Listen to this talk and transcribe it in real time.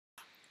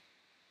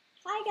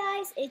Hi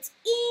guys, it's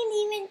Ian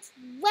Even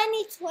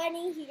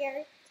 2020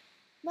 here.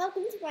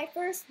 Welcome to my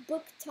first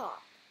book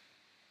talk.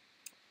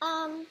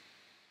 I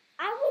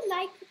would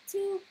like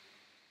to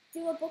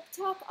do a book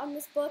talk on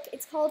this book.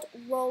 It's called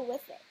Roll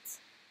With It.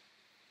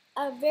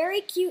 A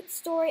very cute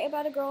story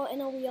about a girl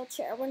in a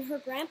wheelchair. When her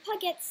grandpa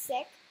gets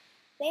sick,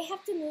 they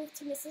have to move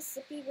to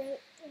Mississippi where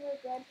her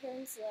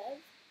grandparents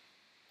live.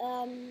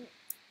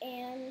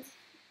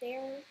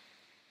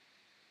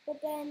 But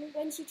then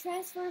when she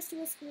transfers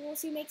to a school,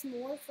 she makes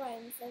more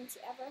friends than she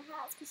ever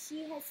has because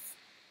she has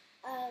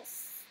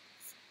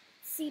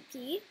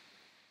CP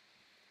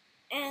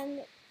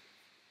and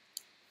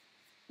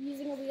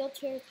using a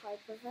wheelchair is hard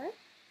for her.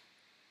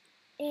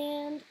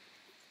 And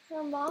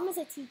her mom is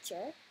a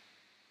teacher,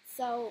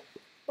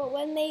 but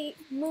when they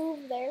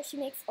move there, she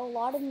makes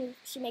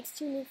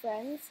two new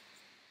friends,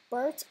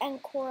 Bert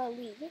and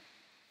Coralie.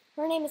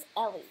 Her name is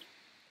Ellie.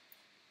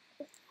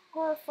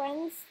 Her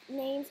friends'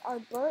 names are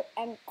Bert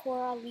and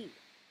Coralie.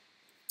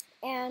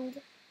 And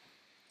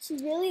she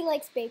really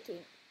likes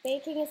baking.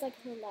 Baking is like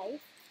her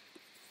life.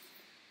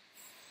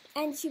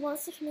 And she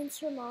wants to convince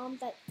her mom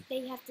that they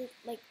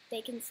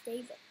can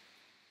stay there.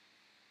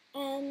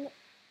 And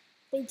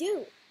they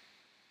do.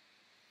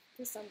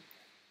 For some reason.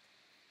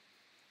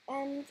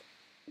 And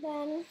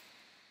then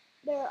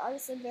there are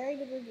some very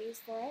good reviews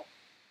for it.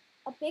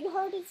 A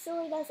big-hearted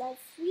story that's as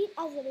sweet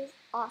as it is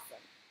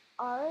awesome.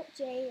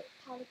 R.J.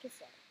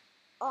 Palikase,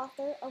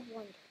 author of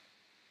Wonder.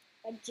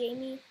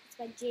 It's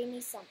by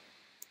Jamie Sumner.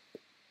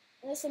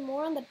 And there's some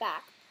more on the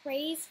back.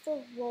 Praise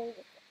for Roll With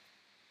It.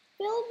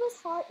 Filled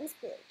with heart and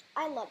spirit.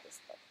 I love this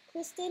book.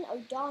 Kristen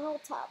O'Donnell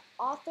Tubb,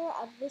 author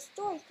of The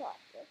Story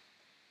Collector.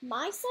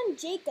 My son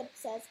Jacob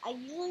says I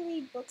usually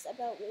read books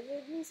about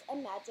wizards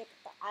and magic,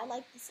 but I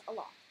like this a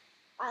lot.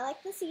 I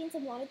like the scenes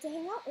and wanted to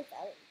hang out with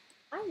Ellie.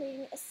 I'm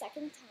reading it a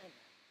second time.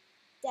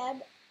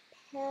 Deb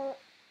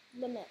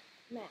Perelman,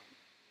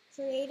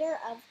 creator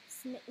of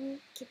Smitten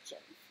Kitchen.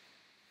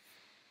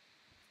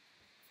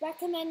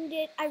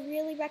 I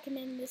really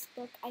recommend this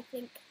book. I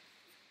think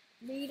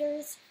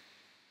readers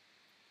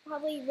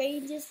probably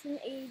ranges from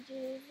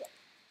ages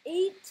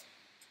 8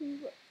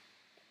 to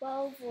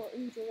 12 will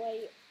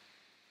enjoy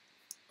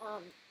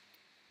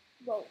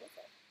Roll With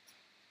It.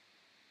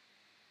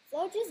 So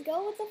just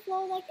go with the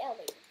flow like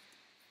Ellie.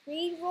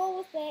 Read Roll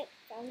With It,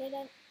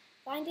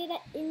 find it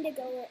at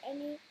Indigo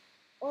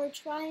or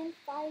try and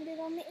find it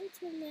on the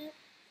internet.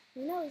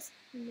 Who knows?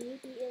 Maybe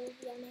it'll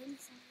be on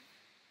Amazon.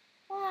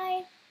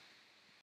 Bye!